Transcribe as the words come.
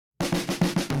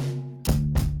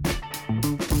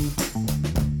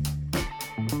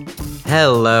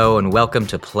Hello and welcome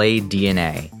to Play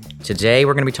DNA. Today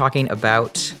we're going to be talking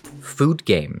about food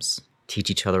games. Teach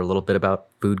each other a little bit about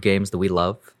food games that we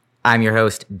love. I'm your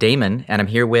host, Damon, and I'm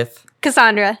here with...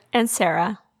 Cassandra. And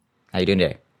Sarah. How you doing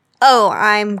today? Oh,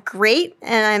 I'm great,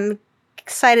 and I'm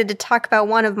excited to talk about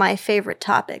one of my favorite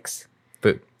topics.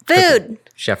 Food. Food.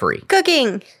 Chefery.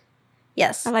 Cooking.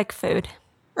 Yes. I like food.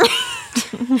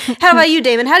 How about you,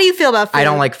 Damon? How do you feel about food? I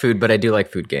don't like food, but I do like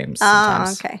food games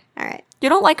sometimes. Oh, okay. All right. You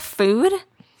don't like food?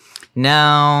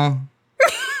 No.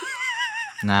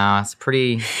 No, it's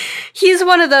pretty... He's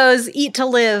one of those eat to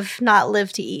live, not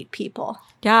live to eat people.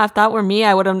 Yeah, if that were me,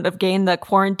 I wouldn't have gained the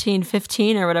quarantine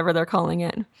 15 or whatever they're calling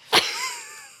it.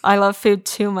 I love food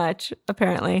too much,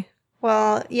 apparently.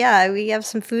 Well, yeah, we have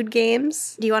some food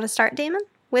games. Do you want to start, Damon,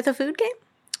 with a food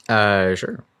game?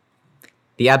 Sure.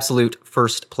 The absolute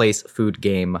first place food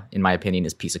game, in my opinion,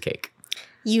 is piece of cake.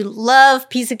 You love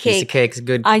piece of cake. Piece of cake's a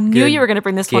good I knew good you were going to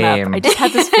bring this game. one up. I just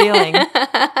had this feeling.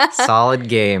 Solid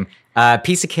game.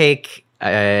 Piece of cake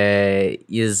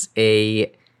is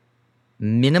a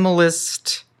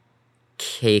minimalist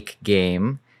cake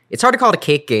game. It's hard to call it a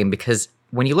cake game because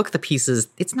when you look at the pieces,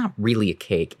 it's not really a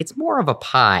cake. It's more of a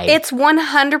pie. It's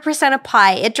 100% a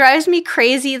pie. It drives me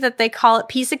crazy that they call it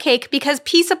piece of cake because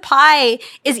piece of pie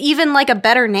is even like a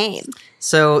better name.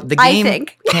 So the I game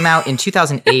think. came out in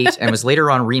 2008 and was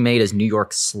later on remade as New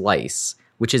York Slice,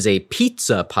 which is a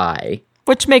pizza pie.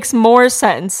 Which makes more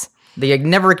sense. They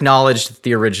never acknowledged that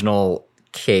the original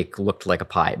cake looked like a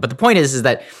pie. But the point is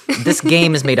that this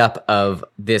game is made up of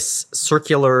this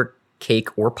circular cake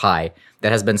or pie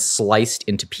that has been sliced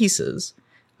into pieces,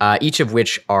 each of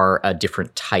which are a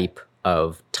different type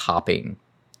of topping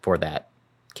for that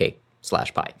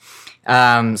cake/pie.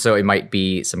 So it might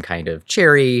be some kind of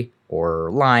cherry or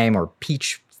lime or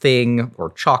peach thing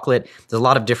or chocolate. There's a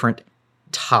lot of different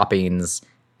toppings.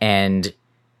 And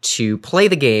to play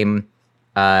the game,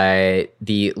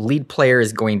 the lead player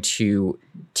is going to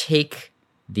take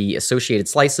the associated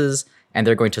slices and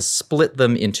they're going to split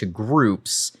them into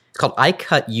groups. It's called I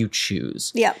Cut, You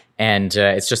Choose. Yep. And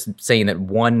it's just saying that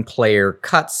one player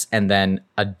cuts and then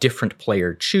a different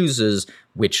player chooses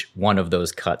which one of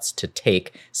those cuts to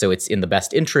take. So it's in the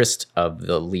best interest of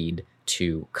the lead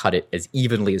to cut it as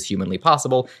evenly as humanly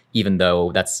possible, even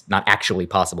though that's not actually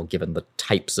possible given the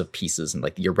types of pieces and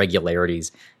like the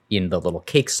irregularities in the little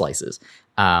cake slices.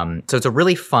 So it's a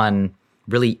really fun,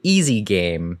 really easy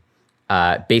game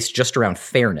based just around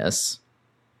fairness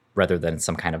rather than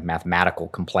some kind of mathematical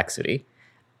complexity.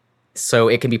 So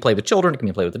it can be played with children, it can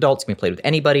be played with adults, it can be played with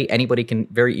anybody. Anybody can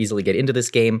very easily get into this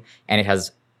game, and it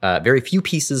has very few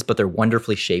pieces, but they're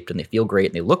wonderfully shaped, and they feel great,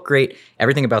 and they look great.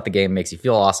 Everything about the game makes you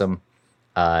feel awesome,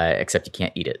 except you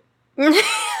can't eat it.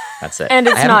 That's it. And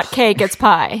it's not cake, it's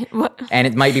pie. And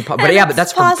it might be pie. But yeah, but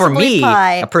that's for possibly me,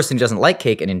 pie. a person who doesn't like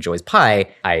cake and enjoys pie.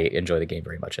 I enjoy the game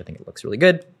very much. I think it looks really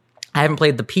good. I haven't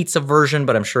played the pizza version,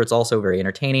 but I'm sure it's also very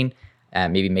entertaining.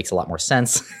 Maybe makes a lot more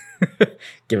sense,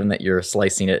 given that you're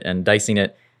slicing it and dicing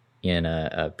it in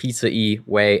a pizza-y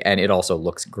way. And it also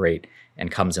looks great and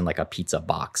comes in like a pizza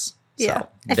box. Yeah. So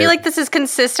I feel like this is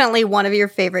consistently one of your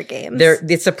favorite games.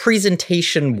 it's a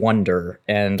presentation wonder,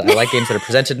 and I like games that are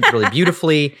presented really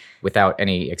beautifully without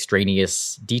any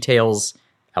extraneous details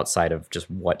outside of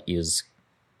just what is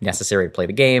necessary to play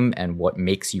the game and what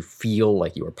makes you feel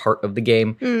like you are part of the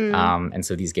game. And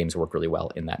so these games work really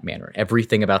well in that manner.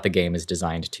 Everything about the game is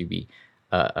designed to be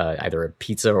either a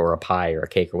pizza or a pie or a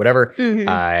cake or whatever,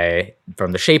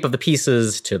 from the shape of the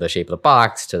pieces to the shape of the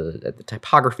box to the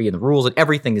typography and the rules, and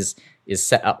everything is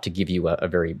set up to give you a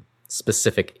very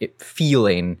specific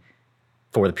feeling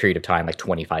for the period of time, like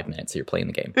 25 minutes that you're playing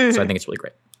the game. So I think it's really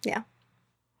great. Yeah.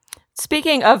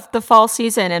 Speaking of the fall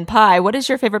season and pie, what is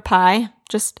your favorite pie?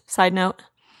 Just side note.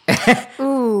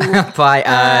 Ooh. Pie.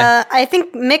 I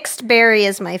think mixed berry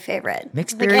is my favorite.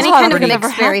 Mixed Like berry is any kind of pretty-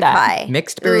 mixed berry I've never had pie.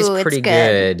 Mixed berry is Ooh, it's pretty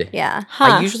good. Yeah. Huh.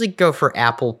 I usually go for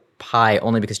apple pie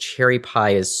only because cherry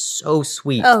pie is so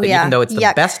sweet Oh, that yeah. even though it's the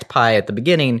Yuck. best pie at the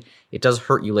beginning, it does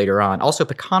hurt you later on. Also,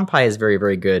 pecan pie is very,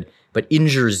 very good, but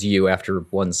injures you after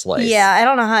one slice. Yeah, I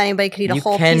don't know how anybody could eat a You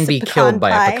whole can piece be of pecan killed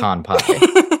by pie. a pecan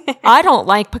pie. I don't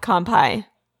like pecan pie.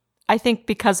 I think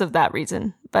because of that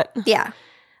reason. But Yeah.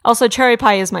 also cherry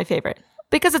pie is my favorite.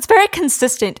 Because it's very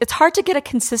consistent. It's hard to get a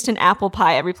consistent apple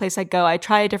pie every place I go. I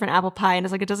try a different apple pie and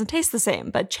it's like it doesn't taste the same.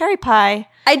 But cherry pie,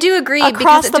 I do agree Across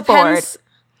because it the board. depends.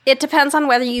 It depends on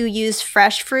whether you use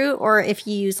fresh fruit or if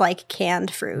you use like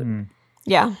canned fruit.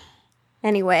 yeah.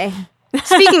 Anyway,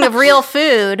 speaking of real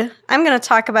food, I'm going to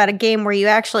talk about a game where you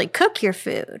actually cook your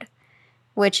food,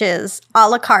 which is a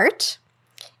la carte.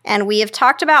 And we have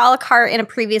talked about a la carte in a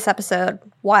previous episode a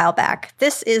while back.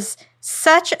 This is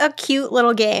Such a cute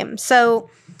little game. So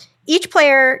each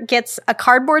player gets a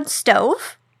cardboard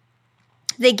stove.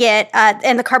 They get,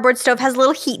 and the cardboard stove has a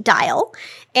little heat dial,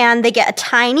 and they get a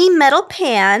tiny metal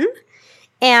pan,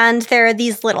 and there are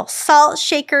these little salt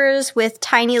shakers with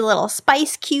tiny little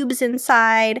spice cubes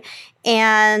inside,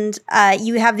 and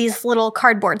you have these little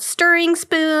cardboard stirring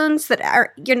spoons that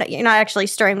are, you're not actually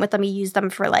stirring with them, you use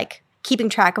them for like keeping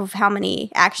track of how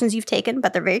many actions you've taken,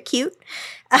 but they're very cute.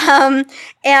 And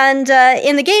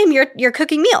in the game, you're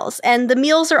cooking meals, and the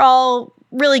meals are all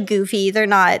really goofy. They're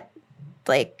not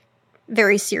like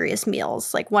very serious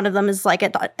meals. Like one of them is like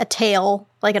a tail,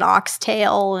 like an ox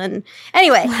tail. And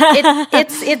anyway,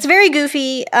 it's very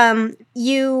goofy.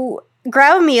 You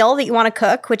grab a meal that you want to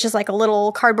cook, which is like a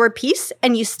little cardboard piece,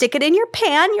 and you stick it in your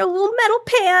pan, your little metal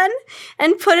pan,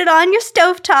 and put it on your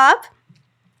stovetop.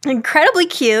 Incredibly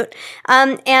cute.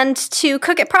 And to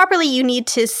cook it properly, you need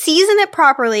to season it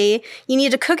properly. You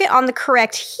need to cook it on the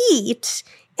correct heat,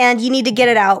 and you need to get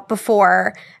it out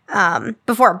before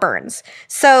it burns.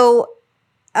 So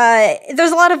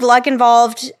there's a lot of luck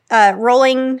involved.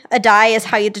 Rolling a die is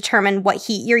how you determine what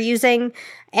heat you're using,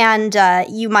 and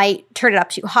you might turn it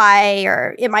up too high,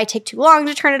 or it might take too long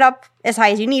to turn it up as high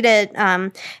as you need it.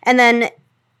 And then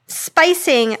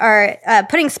spicing or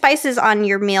putting spices on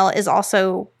your meal is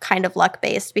also kind of luck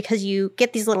based, because you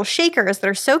get these little shakers that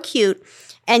are so cute,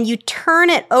 and you turn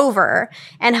it over,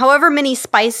 and however many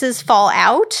spices fall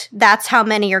out, that's how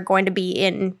many are going to be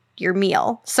in your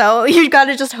meal. So you got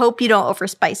to just hope you don't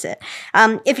overspice it.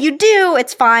 If you do,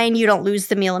 it's fine. You don't lose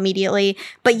the meal immediately,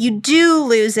 but you do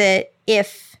lose it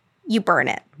if you burn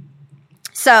it.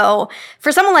 So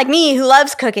for someone like me who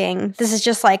loves cooking, this is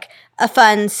just like a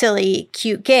fun, silly,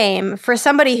 cute game. For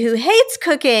somebody who hates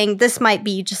cooking, this might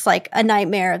be just like a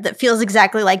nightmare that feels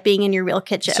exactly like being in your real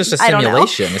kitchen. It's just a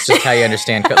simulation. It's just how you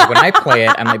understand. Like when I play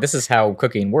it, I'm like, this is how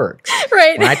cooking works.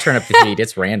 Right. When I turn up the heat,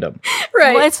 it's random.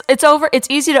 Right. Well, it's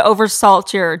easy to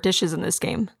oversalt your dishes in this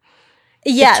game.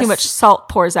 Yes. If too much salt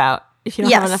pours out if you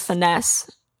don't have Yes. enough finesse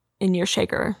in your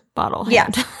shaker bottle Yeah,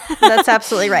 hand. that's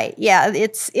absolutely right. Yeah,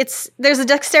 there's a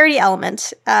dexterity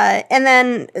element, and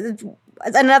then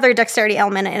another dexterity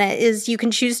element in it is you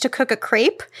can choose to cook a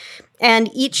crepe, and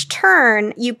each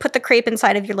turn you put the crepe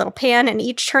inside of your little pan, and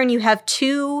each turn you have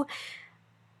 2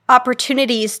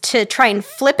 opportunities to try and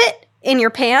flip it in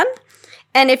your pan,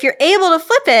 and if you're able to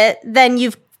flip it, then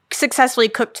you've successfully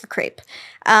cooked the crepe.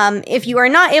 If you are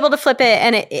not able to flip it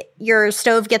and your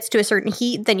stove gets to a certain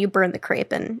heat, then you burn the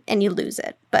crepe and you lose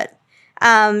it. But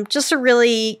just a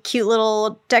really cute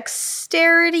little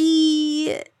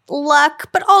dexterity, luck,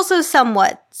 but also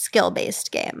somewhat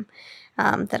skill-based game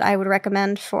that I would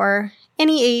recommend for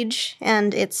any age,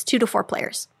 and it's 2 to 4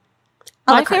 players.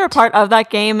 My favorite part of that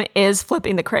game is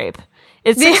flipping the crepe.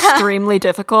 It's extremely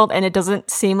difficult, and it doesn't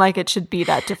seem like it should be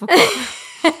that difficult.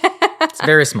 It's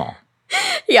very small.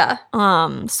 Yeah.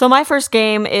 So my first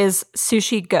game is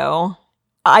Sushi Go.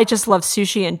 I just love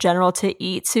sushi in general to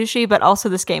eat sushi, but also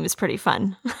this game is pretty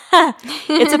fun.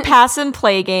 It's a pass and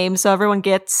play game, so everyone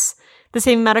gets the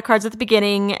same amount of cards at the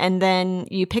beginning, and then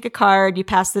you pick a card, you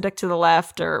pass the deck to the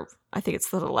left, or I think it's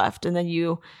to the left, and then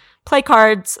you play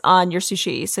cards on your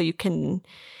sushi. So you can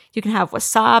have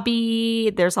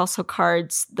wasabi. There's also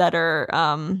cards that are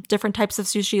different types of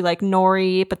sushi, like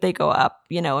nori, but they go up,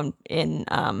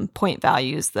 in point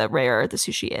values the rarer the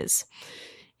sushi is.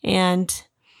 And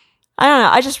I don't know.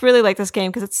 I just really like this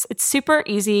game because it's super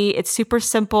easy. It's super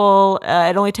simple.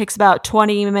 It only takes about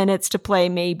 20 minutes to play,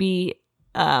 maybe.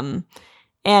 And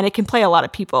it can play a lot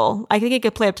of people. I think it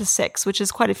could play up to 6, which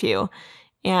is quite a few.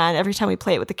 And every time we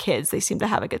play it with the kids, they seem to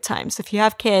have a good time. So if you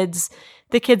have kids,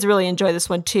 the kids really enjoy this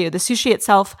one too. The sushi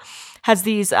itself has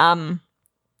these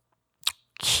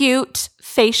cute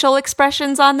facial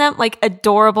expressions on them, like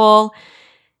adorable,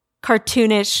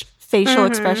 cartoonish facial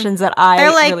expressions that I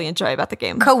really enjoy about the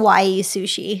game. Kawaii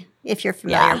sushi, if you're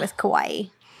familiar with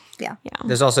kawaii. Yeah.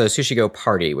 There's also Sushi Go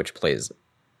Party, which plays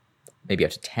maybe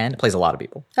up to 10. It plays a lot of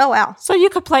people. Oh, wow. So you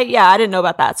could play, I didn't know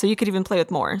about that. So you could even play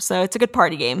with more. So it's a good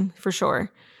party game for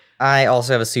sure. I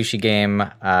also have a sushi game.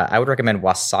 I would recommend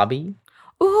Wasabi.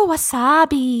 Ooh,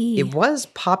 wasabi. It was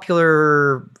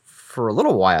popular for a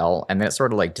little while, and then it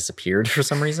sort of like disappeared for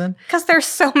some reason. Because there's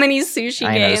so many sushi games.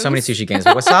 I know, there's so many sushi games.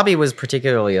 But Wasabi was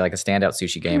particularly like a standout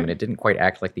sushi game, and it didn't quite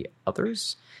act like the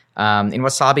others. In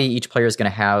Wasabi, each player is going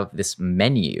to have this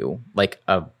menu, like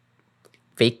a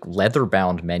fake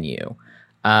leather-bound menu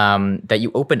that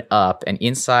you open up, and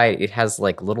inside it has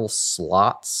like little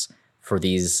slots for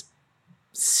these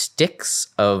sticks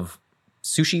of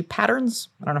sushi patterns.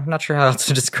 I don't know. I'm not sure how else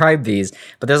to describe these,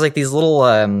 but there's like these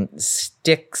little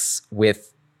sticks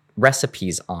with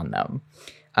recipes on them.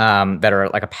 that are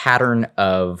like a pattern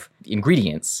of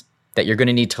ingredients that you're going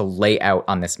to need to lay out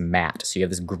on this mat. So you have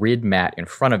this grid mat in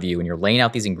front of you, and you're laying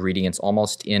out these ingredients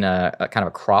almost in a kind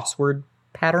of a crossword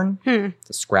pattern. It's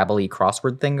a scrabbly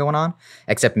crossword thing going on,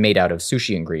 except made out of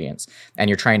sushi ingredients. And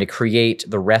you're trying to create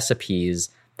the recipes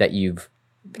that you've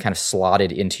kind of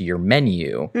slotted into your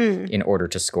menu in order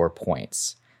to score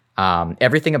points.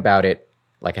 Everything about it,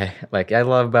 like I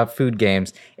love about food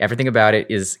games, everything about it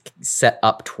is set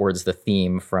up towards the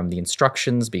theme, from the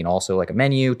instructions being also like a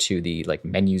menu, to the like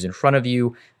menus in front of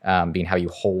you being how you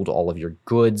hold all of your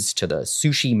goods, to the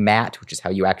sushi mat, which is how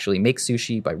you actually make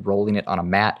sushi by rolling it on a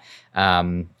mat.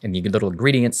 And the little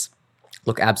ingredients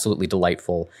look absolutely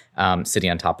delightful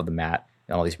sitting on top of the mat.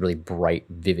 And all these really bright,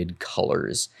 vivid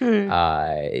colors.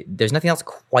 There's nothing else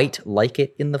quite like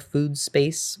it in the food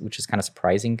space, which is kind of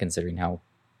surprising considering how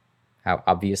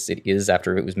obvious it is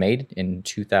after it was made in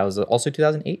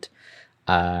 2008.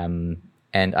 And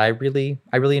I really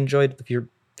enjoyed the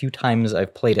few times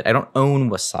I've played it. I don't own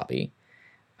Wasabi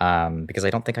because I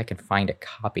don't think I can find a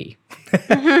copy.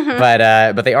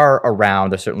 But they are around.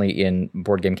 They're certainly in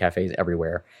board game cafes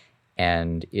everywhere.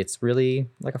 And it's really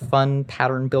like a fun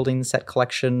pattern building set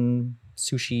collection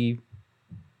sushi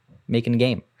making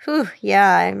game. Whew,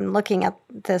 yeah, I'm looking at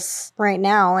this right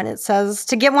now, and it says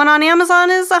to get one on Amazon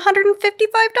is $155.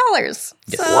 Yes.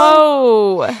 So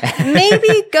Whoa.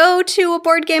 maybe go to a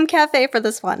board game cafe for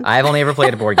this one. I've only ever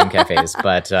played at board game cafes,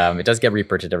 but it does get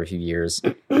repurchased every few years,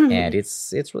 and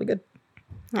it's really good.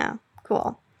 Yeah,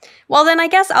 cool. Well, then I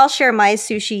guess I'll share my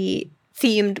sushi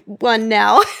themed one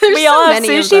now. We all have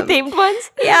sushi themed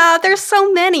ones? Yeah, there's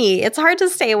so many. It's hard to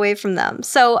stay away from them.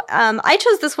 So I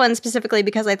chose this one specifically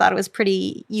because I thought it was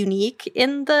pretty unique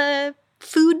in the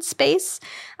food space.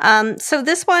 So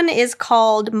this one is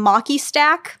called Maki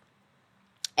Stack.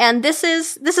 And this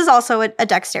is also a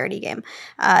dexterity game,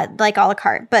 like a la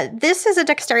carte. But this is a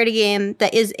dexterity game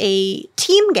that is a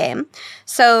team game.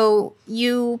 So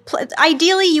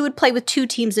ideally you would play with 2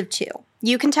 teams of 2.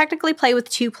 You can technically play with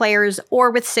 2 players or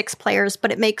with 6 players,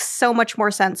 but it makes so much more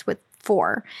sense with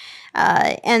 4.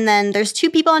 And then there's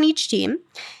 2 people on each team.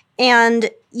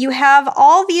 And you have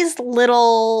all these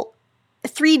little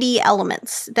 3D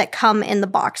elements that come in the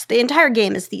box. The entire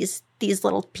game is these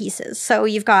little pieces. So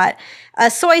you've got a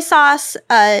soy sauce,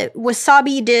 a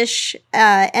wasabi dish,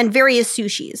 and various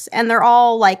sushis. And they're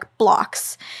all like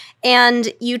blocks.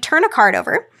 And you turn a card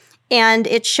over, and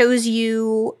it shows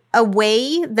you a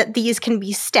way that these can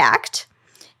be stacked.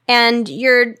 And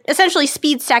you're essentially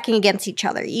speed stacking against each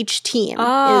other. Each team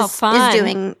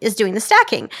is doing the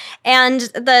stacking. And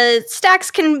the stacks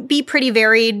can be pretty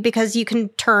varied because you can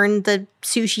turn the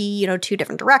sushi, 2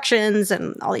 different directions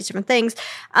and all these different things.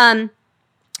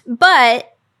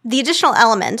 But the additional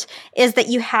element is that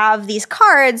you have these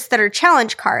cards that are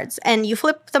challenge cards, and you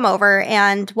flip them over,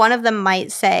 and one of them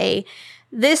might say,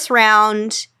 this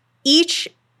round, each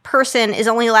person is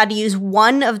only allowed to use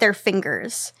one of their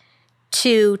fingers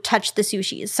to touch the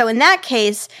sushis. So in that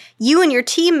case, you and your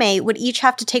teammate would each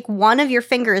have to take one of your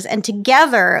fingers and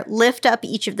together lift up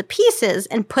each of the pieces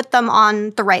and put them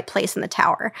on the right place in the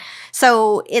tower.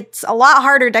 So it's a lot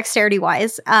harder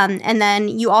dexterity-wise. And then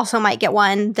you also might get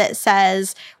one that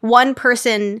says one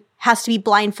person has to be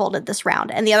blindfolded this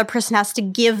round, and the other person has to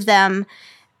give them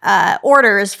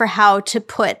orders for how to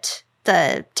put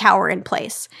the tower in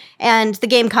place. And the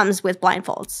game comes with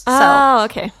blindfolds. Oh,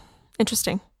 okay.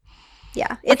 Interesting.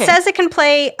 Yeah. It says it can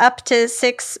play up to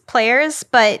 6 players,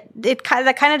 but that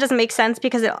kind of doesn't make sense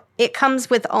because it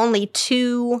comes with only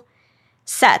 2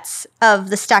 sets of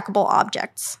the stackable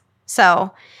objects.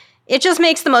 So it just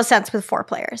makes the most sense with 4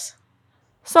 players.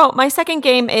 So my second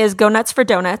game is Go Nuts for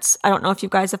Donuts. I don't know if you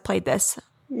guys have played this.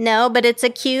 No, but it's a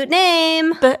cute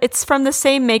name. It's from the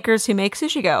same makers who make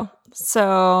Sushi Go.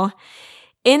 So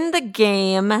in the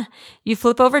game, you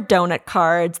flip over donut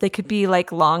cards. They could be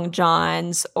like Long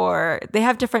Johns, or they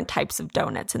have different types of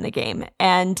donuts in the game.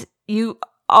 And you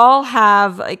all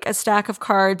have like a stack of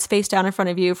cards face down in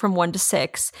front of you from 1 to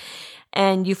 6.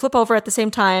 And you flip over at the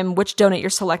same time which donut you're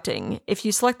selecting. If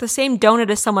you select the same donut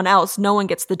as someone else, no one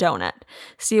gets the donut.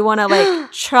 So you want to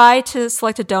try to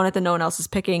select a donut that no one else is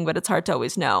picking, but it's hard to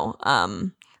always know.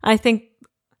 I think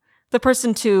the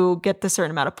person to get the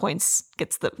certain amount of points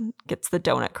gets the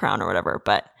donut crown or whatever.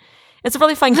 But it's a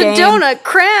really fun game. The donut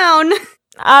crown.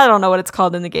 I don't know what it's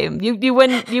called in the game. You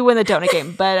win the donut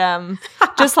game. But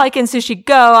just like in Sushi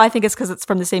Go, I think it's because it's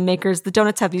from the same makers. The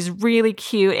donuts have these really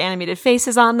cute animated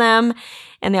faces on them,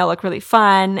 and they all look really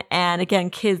fun. And again,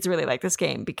 kids really like this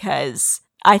game because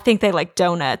I think they like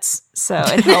donuts, so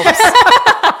it helps.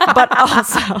 But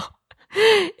also,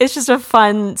 It's just a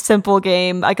fun, simple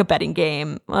game, like a betting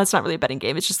game. Well, it's not really a betting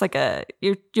game. It's just like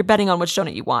you're betting on which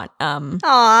donut you want.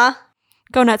 Aw.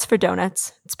 Go nuts for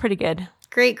donuts. It's pretty good.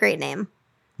 Great name.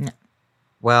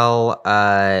 Well,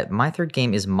 my third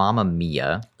game is Mamma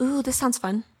Mia. Ooh, this sounds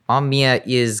fun. Mamma Mia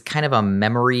is kind of a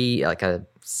memory, like a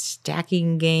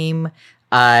stacking game.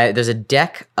 There's a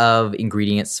deck of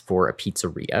ingredients for a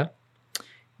pizzeria.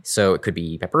 So it could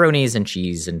be pepperonis and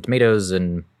cheese and tomatoes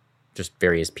and just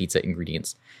various pizza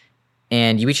ingredients.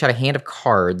 And you each have a hand of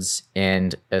cards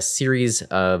and a series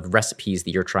of recipes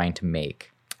that you're trying to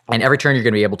make. And every turn you're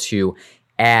going to be able to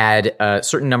add a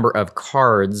certain number of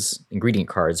cards, ingredient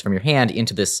cards from your hand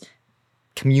into this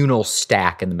communal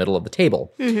stack in the middle of the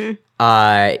table.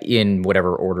 In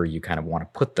whatever order you kind of want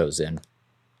to put those in.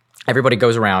 Everybody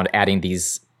goes around adding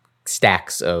these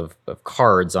stacks of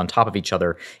cards on top of each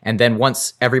other. And then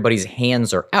once everybody's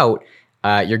hands are out,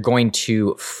 you're going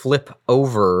to flip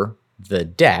over the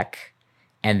deck,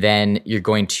 and then you're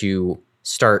going to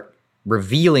start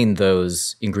revealing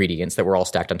those ingredients that were all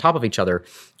stacked on top of each other.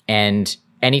 And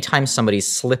anytime somebody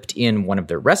slipped in one of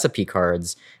their recipe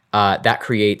cards, that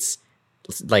creates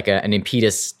like an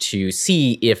impetus to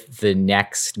see if the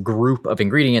next group of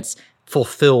ingredients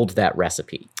fulfilled that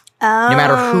recipe. No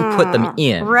matter who put them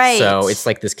in. Right. So it's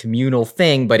like this communal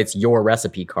thing, but it's your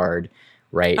recipe card,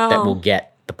 right, that will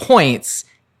get the points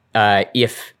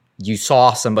if you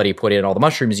saw somebody put in all the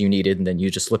mushrooms you needed and then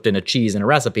you just slipped in a cheese in a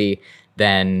recipe,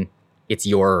 then it's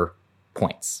your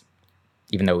points,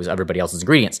 even though it was everybody else's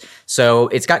ingredients. So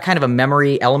it's got kind of a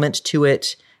memory element to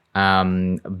it,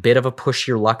 a bit of a push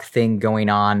your luck thing going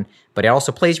on, but it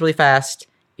also plays really fast.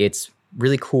 It's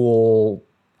really cool.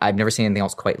 I've never seen anything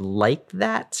else quite like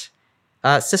that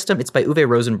system. It's by Uwe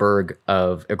Rosenberg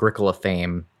of Agricola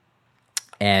fame,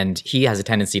 and he has a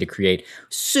tendency to create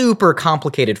super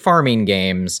complicated farming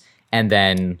games and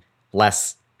then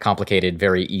less complicated,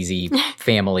 very easy,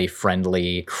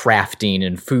 family-friendly crafting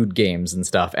and food games and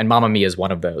stuff. And Mamma Mia is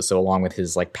one of those. So along with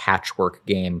his like patchwork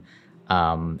game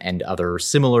and other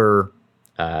similar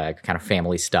kind of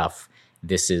family stuff,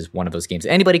 this is one of those games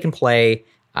anybody can play.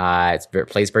 It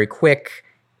plays very quick.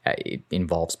 It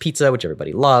involves pizza, which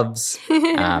everybody loves,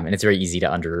 and it's very easy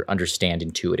to understand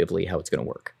intuitively how it's going to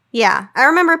work. Yeah, I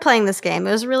remember playing this game.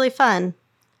 It was really fun.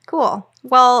 Cool.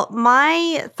 Well,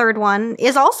 my third one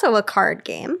is also a card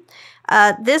game.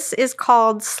 This is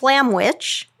called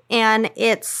Slamwich, and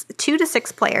it's 2 to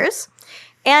 6 players.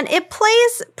 And it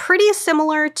plays pretty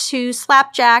similar to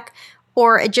Slapjack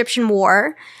or Egyptian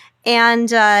War.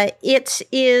 And it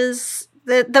is...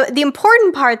 The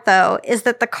important part, though, is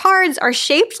that the cards are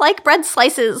shaped like bread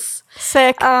slices.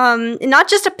 Sick. Not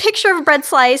just a picture of a bread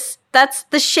slice. That's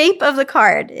the shape of the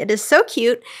card. It is so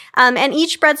cute. And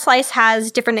each bread slice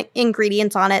has different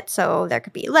ingredients on it. So there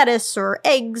could be lettuce or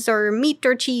eggs or meat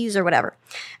or cheese or whatever.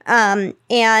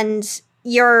 And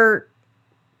you're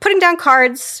putting down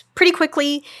cards pretty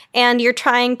quickly, and you're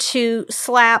trying to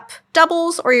slap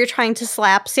doubles, or you're trying to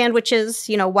slap sandwiches,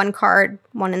 one card,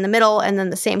 one in the middle, and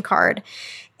then the same card.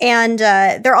 And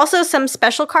there are also some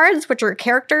special cards, which are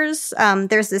characters.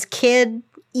 There's this kid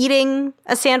eating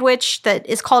a sandwich that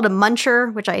is called a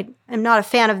muncher, which I am not a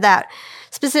fan of that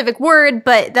specific word,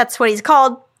 but that's what he's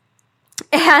called.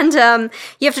 And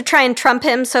you have to try and trump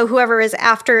him. So whoever is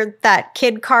after that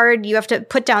kid card, you have to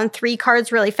put down 3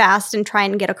 cards really fast and try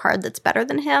and get a card that's better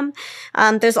than him.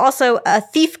 There's also a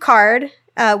thief card,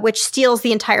 which steals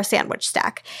the entire sandwich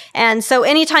stack. And so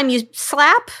anytime you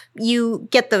slap, you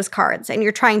get those cards, and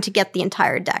you're trying to get the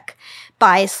entire deck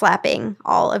by slapping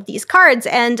all of these cards.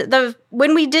 And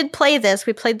when we did play this,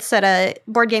 we played this at a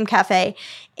board game cafe,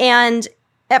 and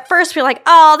at first, we were like,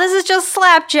 oh, this is just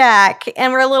Slapjack,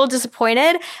 and we're a little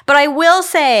disappointed. But I will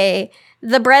say,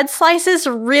 the bread slices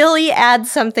really add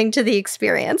something to the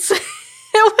experience. It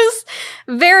was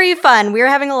very fun. We were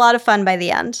having a lot of fun by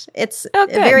the end. It's a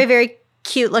very, very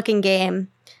cute-looking game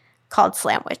called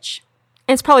Slamwich.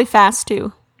 It's probably fast,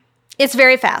 too. It's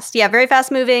very fast. Yeah, very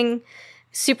fast-moving,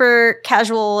 super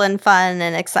casual and fun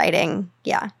and exciting.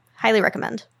 Yeah, highly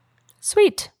recommend.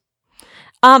 Sweet.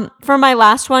 For my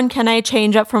last one, can I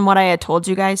change up from what I had told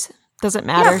you guys? Does it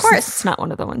matter? Yeah, of course. It's not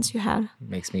one of the ones you had. It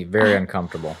makes me very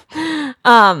uncomfortable.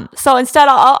 So instead,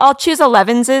 I'll choose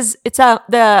 11s. It's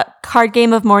the card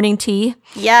game of Morning Tea.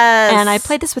 Yes. And I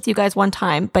played this with you guys one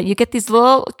time, but you get these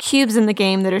little cubes in the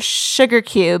game that are sugar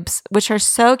cubes, which are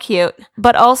so cute.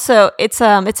 But also, it's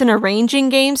an arranging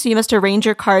game, so you must arrange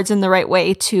your cards in the right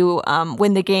way to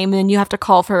win the game. And then you have to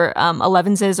call for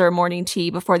 11s or Morning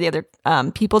Tea before the other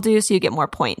people do, so you get more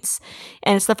points.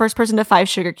 And it's the first person to 5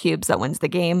 sugar cubes that wins the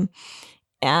game.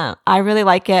 I really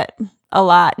like it. a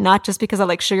lot, not just because I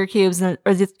like sugar cubes. I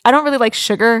don't really like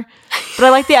sugar, but I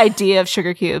like the idea of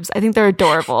sugar cubes. I think they're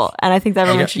adorable, and I think that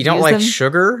everyone should use them. You don't like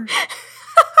sugar?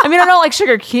 I mean, I don't like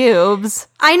sugar cubes.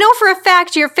 I know for a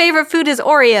fact your favorite food is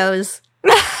Oreos.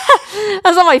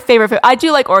 That's not my favorite food. I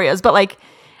do like Oreos, but like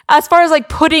as far as like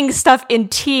putting stuff in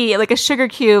tea, like a sugar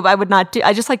cube, I would not do.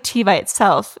 I just like tea by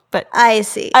itself. But I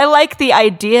see. I like the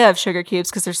idea of sugar cubes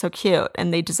because they're so cute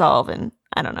and they dissolve, and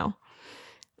I don't know.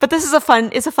 But this is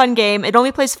it's a fun game. It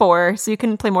only plays 4, so you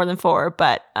can play more than 4.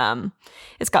 But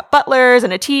it's got butlers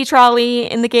and a tea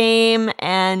trolley in the game,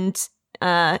 and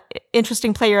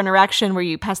interesting player interaction where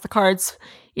you pass the cards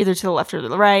either to the left or to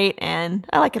the right, and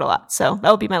I like it a lot. So that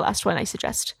will be my last one. I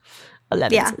suggest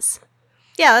 11.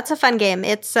 Yeah, that's a fun game.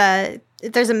 It's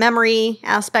there's a memory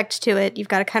aspect to it. You've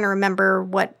got to kind of remember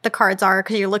what the cards are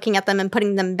because you're looking at them and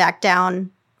putting them back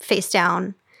down, face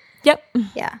down. Yep.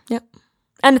 Yeah. Yep.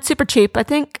 And it's super cheap. I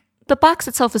think the box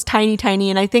itself is tiny,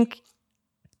 and I think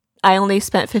I only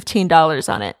spent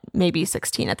 $15 on it, maybe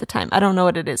 $16 at the time. I don't know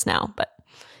what it is now, but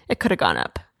it could have gone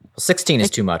up. 16 is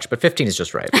too much, but 15 is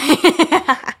just right.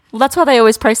 Well, that's why they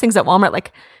always price things at Walmart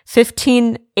like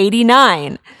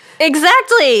 $15.89.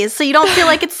 Exactly. So you don't feel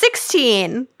like it's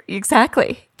 16.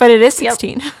 Exactly. But it is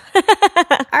 16. All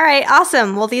right.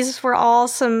 Awesome. Well, these were all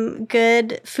some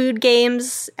good food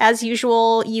games. As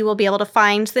usual, you will be able to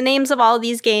find the names of all of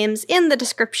these games in the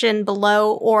description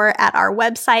below or at our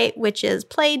website, which is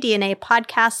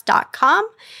playdnapodcast.com.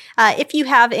 If you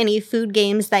have any food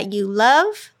games that you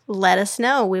love, let us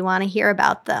know. We want to hear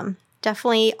about them.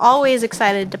 Definitely always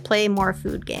excited to play more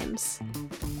food games.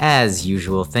 As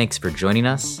usual, thanks for joining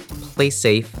us. Play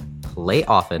safe, play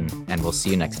often, and we'll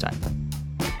see you next time.